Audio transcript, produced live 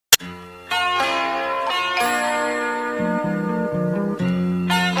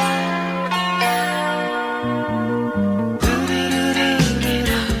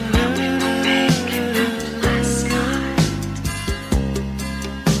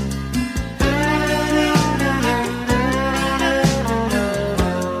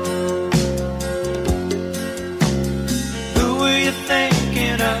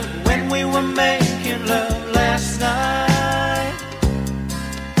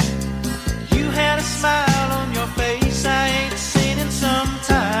smile on your face I ain't seen in some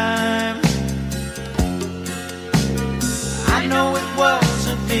time. I know it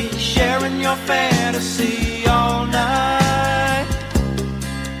wasn't me sharing your fantasy all night.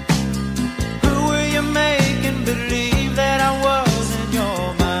 Who were you making believe that I was in your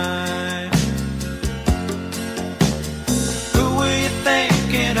mind? Who were you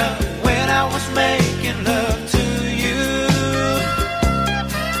thinking of when I was making love to you?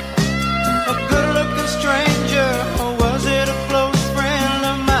 A good-looking stranger, or was it a close friend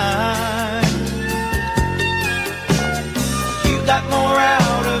of mine? You got more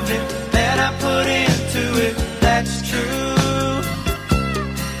out of it than I put into it, that's true.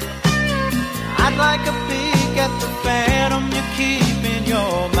 I'd like a peek at the phantom you keep in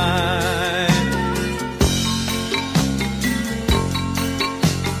your mind.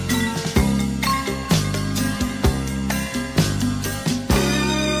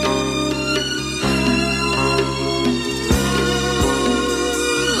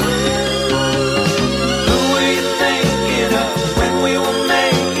 Who were you thinking of when we were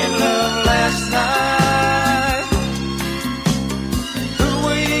making love last night? Who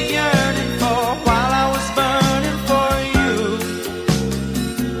were you yearning for while I was burning for you?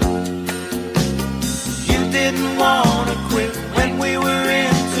 You didn't want to quit when we were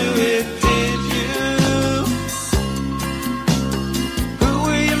into it, did you? Who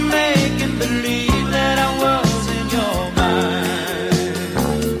were you making believe that I was in your mind?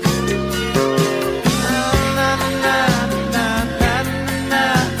 Na, na, na, na, na, na,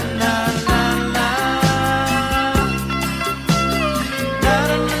 na, na, na. Na,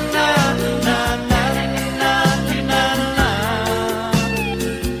 na, na, na, na, na, na, na.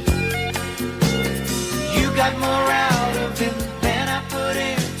 You got more